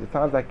those terms. It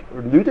sounds like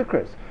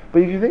ludicrous,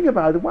 but if you think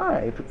about it, why?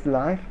 If it's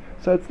life,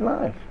 so it's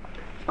life.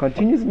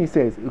 Continues and he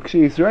says,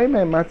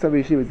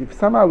 if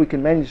somehow we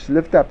can manage to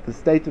lift up the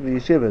state of the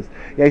yeshivas,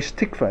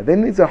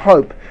 then there's a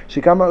hope.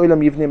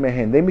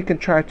 Then we can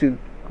try to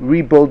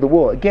rebuild the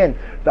wall. Again,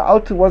 the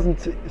Alter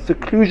wasn't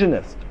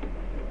seclusionist.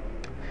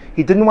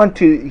 He didn't want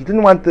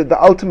the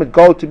ultimate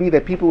goal to be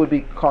that people would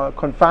be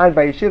confined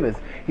by yeshivas.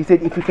 He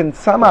said if you can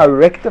somehow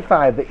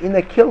rectify the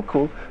inner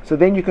kilkul, so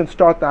then you can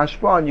start the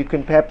hashpah and you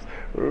can perhaps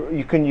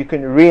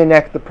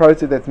reenact the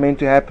process that's meant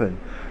to happen.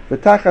 The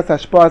tachas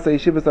hashpah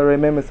yeshivas are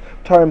remembers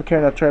Torah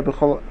keren Torah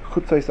b'chol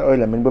chutzos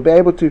ha'olam, and we'll be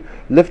able to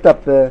lift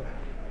up the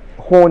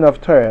horn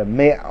of Torah.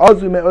 It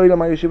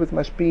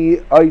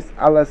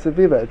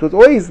was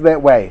always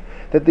that way,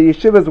 that the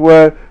yeshivas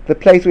were the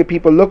place where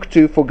people looked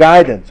to for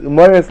guidance, and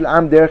led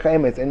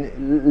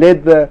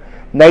the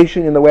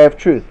nation in the way of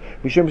truth.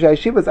 Because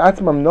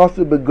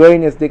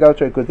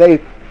they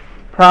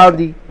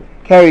proudly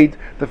carried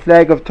the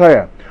flag of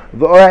Torah. And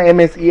the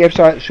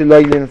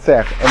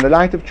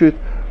light of truth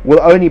will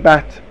only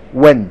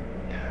win.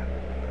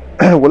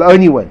 will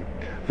only win.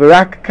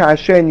 V'rak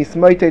ka'asher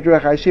nismoitei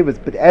ruach ha'yeshivas.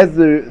 But as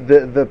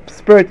the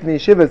spirit in the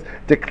yeshivas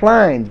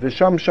declined,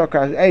 v'sham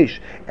shokar eish,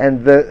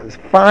 and the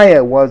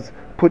fire was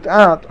put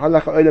out,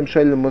 halach ha'olam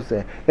sholim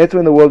museh. That's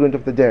when the world went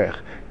off the derech.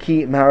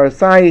 Ki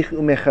ma'arasaych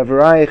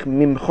u'mechavaraych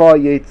mimcha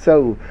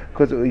yetzau,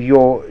 because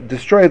your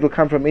destroyers will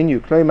come from in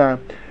you. Kloima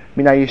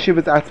mina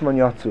yeshivas atzman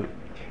yatzu.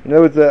 In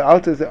other words, the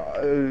Alter is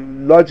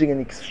lodging an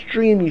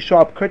extremely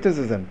sharp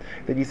criticism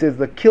that he says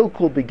the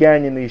kilkul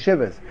began in the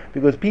yeshivas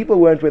because people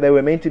weren't where they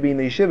were meant to be in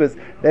the yeshivas.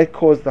 That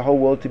caused the whole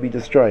world to be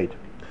destroyed.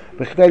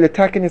 To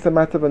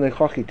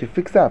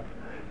fix up,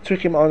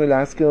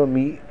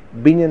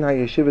 binyan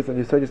ha-yeshivas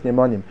and yesodis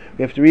nemanim.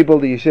 We have to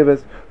rebuild the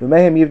yeshivas.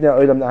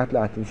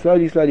 And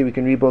slowly we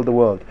can rebuild the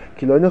world.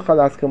 We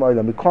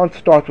can't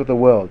start with the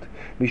world.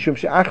 Mishum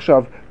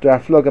she'achshav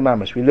dorafloga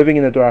mamash. We're living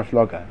in a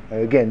dorafloga.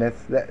 Again,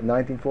 that's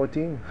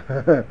 1914.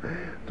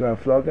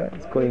 Dorafloga.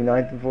 It's calling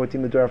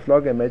 1914 the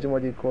dorafloga. Imagine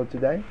what you call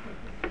today.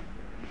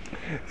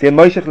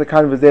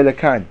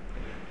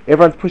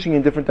 Everyone's pushing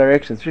in different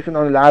directions. Let's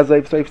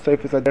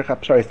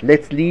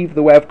leave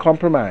the way of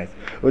compromise.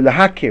 And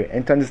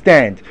to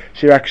understand.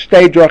 We've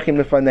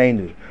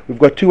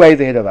got two ways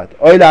ahead of us.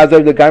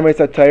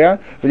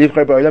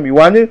 You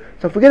want to?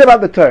 So forget about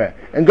the Torah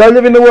and go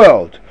live in the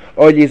world.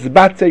 Or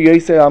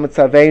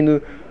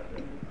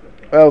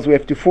else we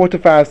have to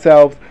fortify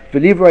ourselves.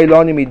 We have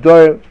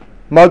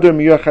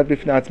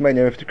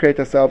to create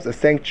ourselves a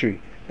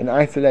sanctuary, an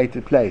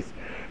isolated place.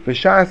 And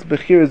that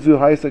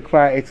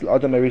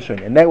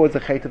was the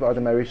chait of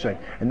Adam HaRishon,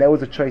 and that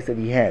was a choice that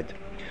he had.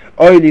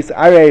 He can eat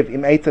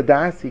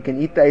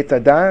the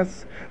Eitz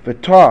Hadas,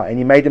 and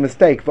he made a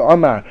mistake.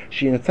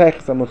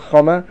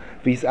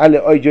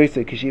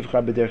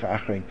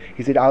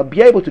 He said, I'll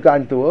be able to go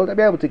into the world, I'll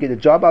be able to get a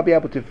job, I'll be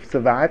able to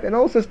survive, and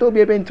also still be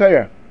a Ben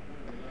Torah.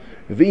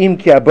 The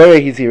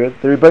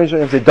Rebbeinu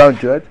Shalom said, don't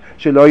do it.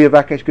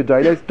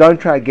 Don't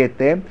try to get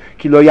there.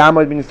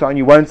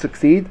 You won't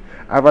succeed.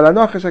 The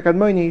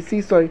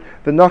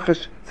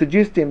Nachash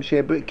seduced him.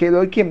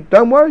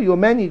 Don't worry, you'll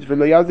manage. And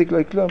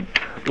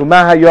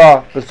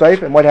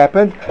what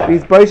happened?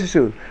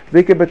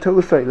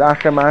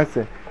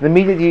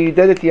 Immediately he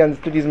did it, he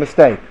understood his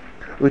mistake.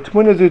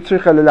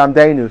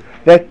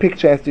 That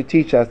picture has to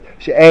teach us.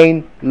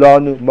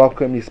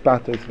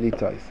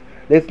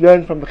 Let's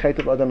learn from the chait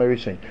of Adam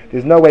HaRishon.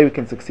 There's no way we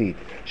can succeed.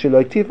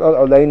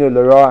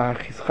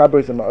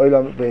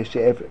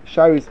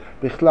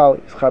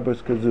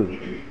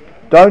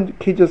 Don't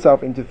kid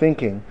yourself into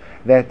thinking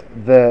that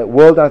the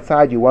world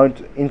outside you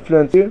won't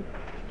influence you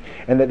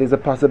and that there's a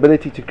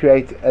possibility to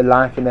create a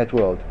life in that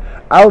world.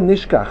 Al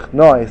nishkach,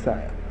 no, it's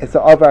a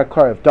avar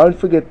korev. Don't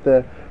forget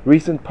the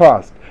recent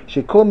past.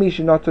 That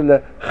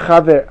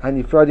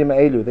any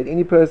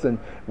person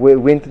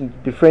went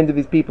and befriended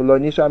these people,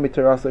 his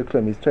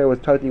Torah was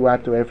totally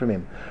wiped away from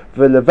him.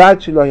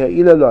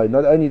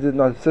 Not only did it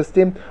not assist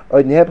him,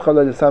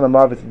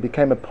 it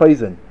became a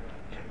poison.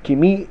 Who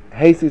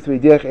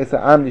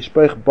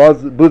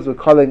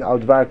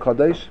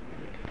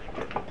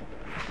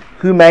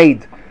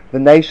made the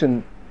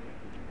nation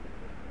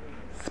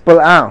spill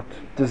out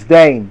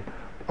disdain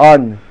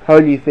on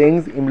holy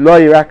things? Just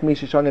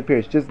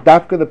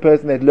dafka, the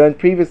person that learned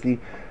previously,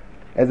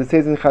 as it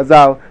says in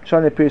Chazal,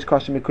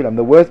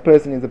 the worst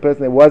person is the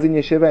person that was in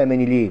yeshiva and then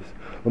he leaves.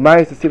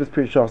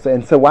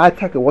 And so why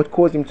attack it? What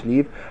caused him to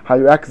leave?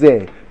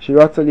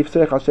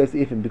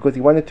 Because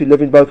he wanted to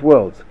live in both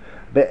worlds.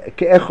 And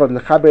to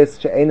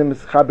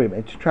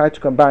try to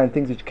combine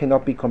things which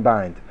cannot be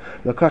combined.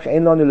 Let's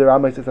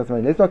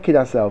not kid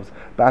ourselves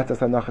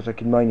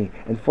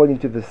and fall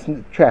into the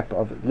trap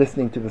of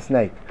listening to the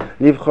snake.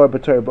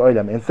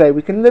 And say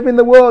we can live in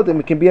the world and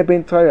we can be a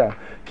Ben Torah.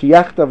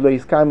 Because you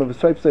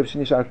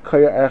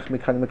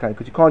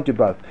can't do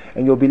both,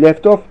 and you'll be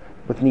left off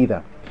with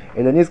neither.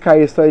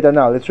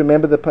 Let's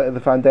remember the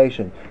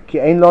foundation. We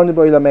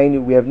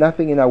have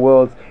nothing in our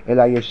worlds. We can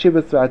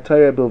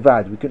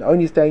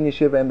only stay in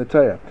yeshiva and the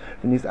Torah.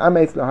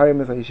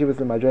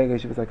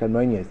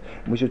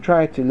 We should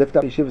try to lift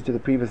up yeshivas to the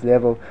previous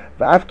level.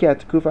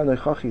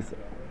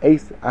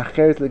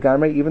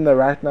 Even though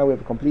right now we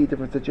have a completely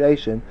different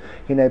situation,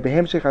 if we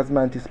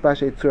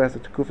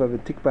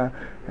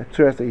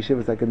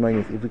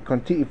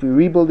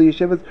rebuild the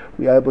yeshivas,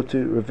 we are able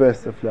to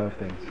reverse the flow of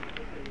things.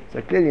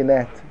 So clearly in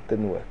that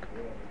didn't work.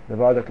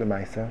 Nevadak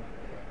Lemaisa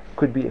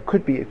could be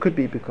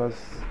because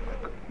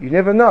you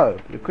never know.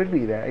 It could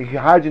be there.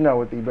 How do you know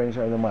what the Rebbeinu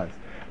Shalom was?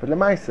 But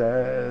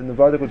Lemaisa,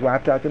 Nevadak was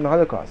wiped out in the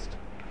Holocaust,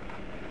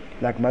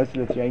 like most of the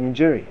Lithuanian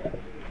Jewry.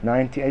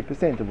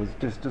 98% it was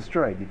just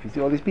destroyed. If you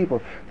see all these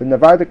people, the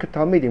Nevadak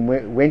Talmidim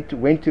went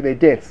to their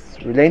deaths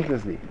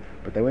relentlessly,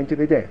 but they went to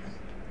their deaths.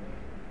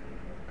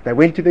 But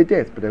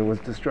it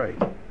was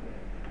destroyed.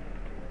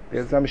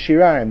 There's some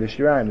Shiraim, there's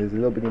a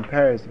little bit in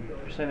Paris.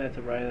 You're saying that's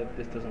a right that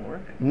this doesn't work?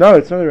 No,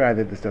 it's not a right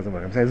that this doesn't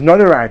work. I'm saying it's not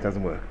a right it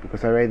doesn't work,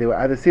 because already there were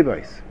other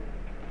sibos.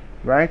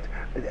 Right?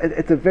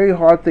 It's a very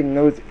hard thing.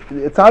 No,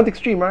 it sounds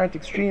extreme, right?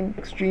 Extreme.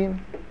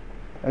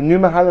 A new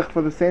mahalach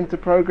for the center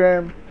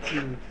program.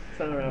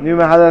 New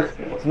Mahalach,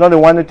 it's not a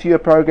 1 or 2 year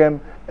program,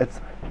 it's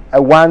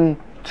a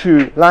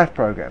 1-2 life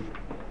program.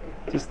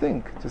 Just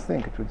think,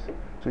 it would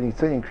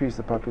certainly increase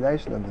the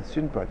population of the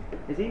student body.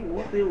 Is he,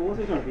 what's he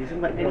talking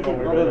about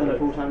anything other than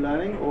full-time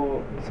learning,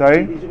 or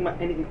sorry? Is he talking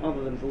about anything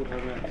other than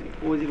full-time learning?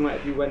 Or is he talking about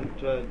if you went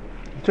to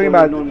a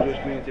non-Jewish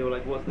community, or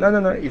like what's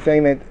No, he's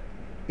saying that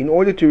in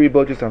order to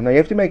rebuild yourself, now you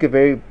have to make a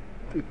very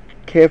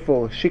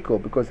careful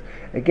shikul, because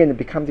again it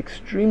becomes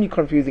extremely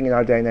confusing in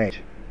our day and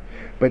age.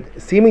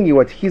 But seemingly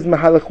what his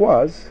mahalach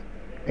was,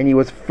 and he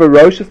was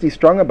ferociously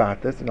strong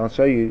about this, and I'll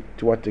show you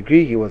to what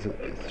degree he was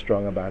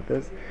strong about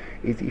this,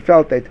 is he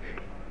felt that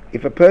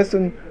if a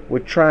person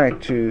would try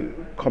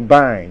to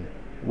combine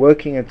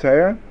working and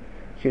Torah,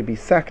 he would be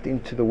sucked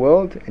into the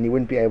world and he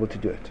wouldn't be able to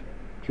do it.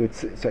 He would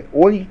so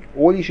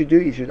all he should do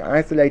is he should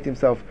isolate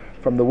himself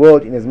from the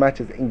world in as much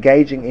as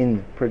engaging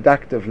in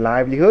productive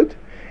livelihood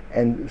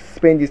and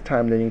spend his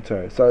time learning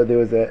Torah. So there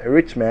was a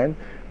rich man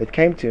that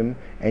came to him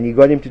and he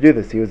got him to do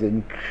this. He was an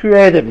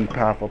incredibly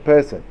powerful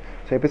person.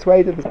 So he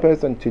persuaded this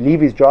person to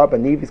leave his job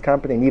and leave his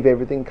company and leave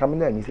everything, come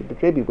and learn. He said,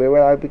 but Rebbe, where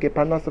will I get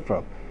parnasa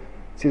from?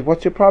 He says,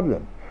 what's your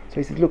problem? So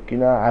he said, look,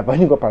 I've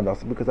only got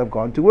parnasa because I've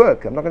gone to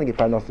work. I'm not going to get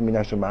parnasa min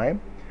hashamayim.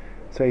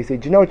 So he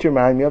said, do you know what you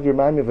remind me of? You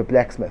remind me of a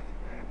blacksmith.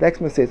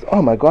 Blacksmith says,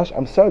 oh my gosh,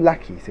 I'm so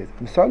lucky. He says,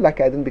 I'm so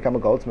lucky I didn't become a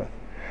goldsmith.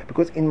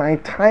 Because in my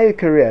entire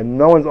career,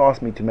 no one's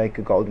asked me to make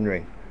a golden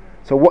ring.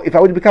 So if I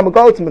would have become a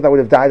goldsmith, I would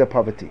have died of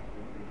poverty.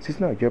 He says,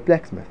 no, you're a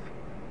blacksmith.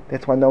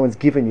 That's why no one's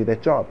given you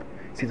that job.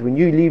 He says, when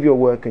you leave your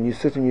work and you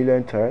sit and you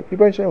learn Torah,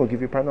 Rebbeinu Shalom will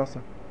give you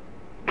parnasa.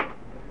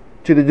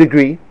 To the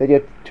degree that you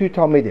have 2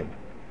 Talmidim.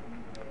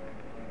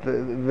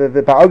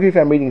 The biography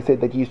I'm reading said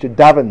that he used to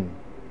daven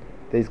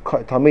that his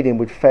Talmidim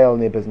would fail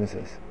in their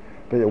businesses.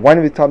 But one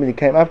of the Talmidim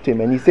came up to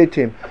him and he said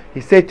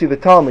to the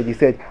Talmud, he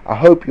said, I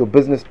hope your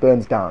business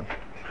burns down.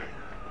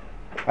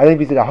 I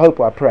think he said, I hope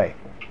or I pray.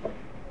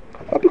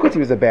 Not because he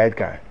was a bad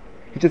guy.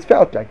 He just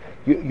felt like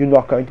you're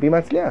not going to be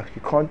matzliach.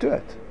 You can't do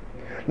it.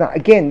 Now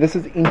again, this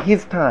is in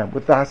his time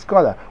with the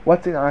Haskalah.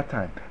 What's in our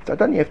time? So I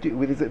don't have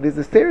to. There's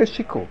a serious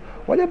shikul.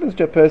 What happens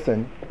to a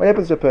person?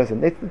 Let's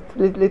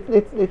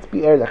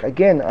be ehrlich.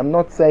 Again, I'm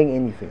not saying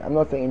anything. I'm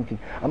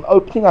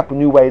opening up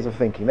new ways of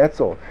thinking. That's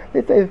all.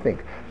 Let's say the thing.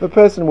 The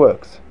person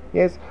works.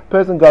 Yes,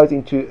 person goes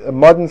into a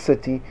modern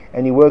city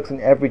and he works an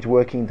average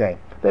working day.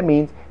 That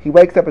means he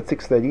wakes up at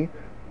 6:30.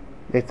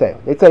 Let's say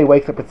he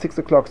wakes up at 6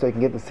 o'clock so he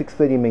can get the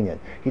 6:30 minyan.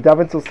 He does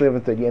until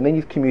 7:30 and then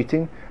he's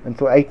commuting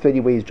until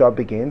 8:30 where his job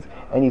begins,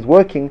 and he's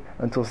working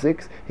until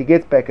 6. He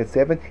gets back at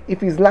 7.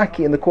 If he's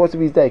lucky, in the course of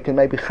his day, can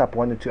maybe chap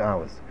 1 or 2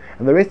 hours.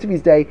 And the rest of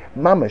his day,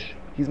 mamash,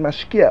 he's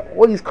mashkia,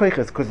 all his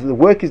koiches, because the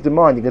work is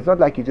demanding. It's not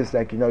like you're just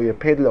like, you're a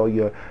peddler or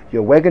you're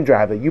a wagon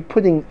driver. You're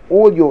putting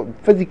all your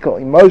physical,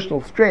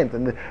 emotional strength,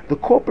 and the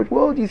corporate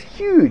world is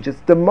huge. It's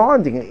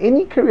demanding.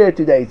 Any career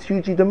today is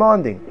hugely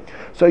demanding.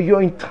 So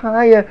your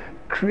entire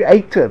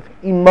creative,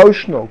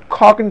 emotional,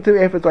 cognitive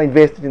efforts are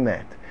invested in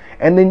that.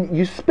 And then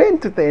you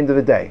spend at the end of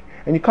the day,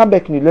 and you come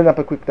back and you learn up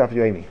a quick daf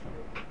yomi.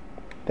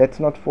 That's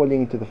not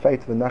falling into the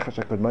fate of the Nachash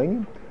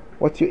HaKodmonim.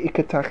 What's your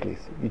Ikar Tachlis?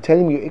 You're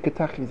telling me your Ikar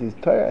Tachlis is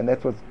Torah, and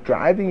that's what's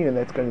driving you, and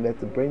that's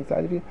the brain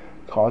side of you?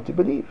 It's hard to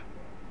believe.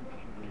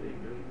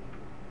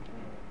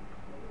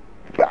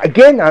 But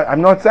again,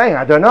 I'm not saying,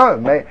 I don't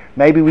know,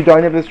 maybe we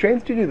don't have the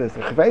strength to do this.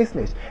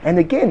 And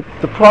again,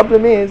 the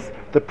problem is,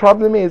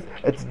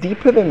 it's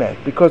deeper than that,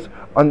 because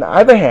on the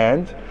other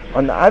hand,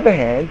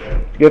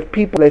 you have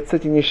people that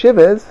sit in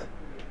yeshivas,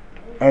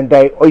 and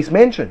they always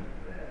mention.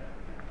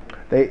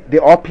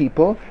 There are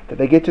people that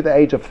they get to the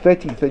age of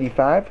 30,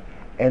 35,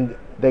 and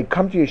they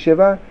come to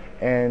yeshiva,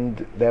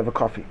 and they have a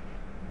coffee.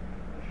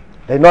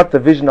 They're not the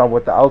vision of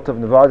what the Alta of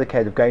Nevada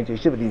cade of going to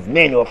yeshiva, these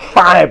men who are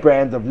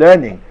firebrands of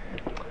learning.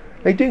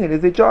 They're doing it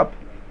as their job.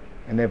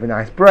 And they have a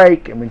nice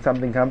break, and when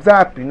something comes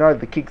up,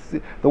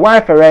 the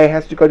wife array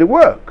has to go to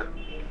work,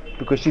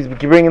 because she's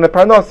bringing the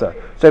parnasa.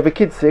 So if a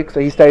kid's sick, so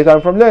he stays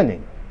home from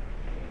learning.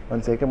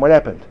 1 second, what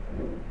happened?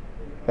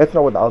 That's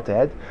not what the Alta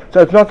had.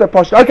 So it's not so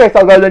posh. Okay, so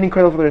I'll go learning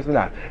Kollel for the rest of the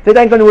night. That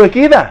ain't going to work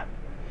either.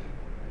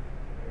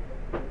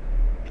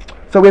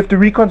 So we have to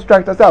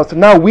reconstruct ourselves. So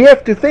now we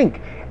have to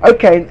think,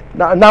 okay,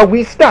 now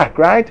we're stuck,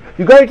 right?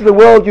 You're going to the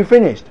world, you're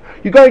finished.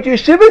 You're going to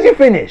yeshivas, you're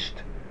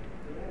finished.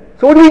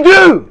 So what do we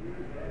do?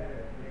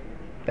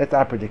 That's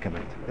our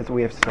predicament. That's what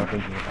we have to start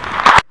thinking about.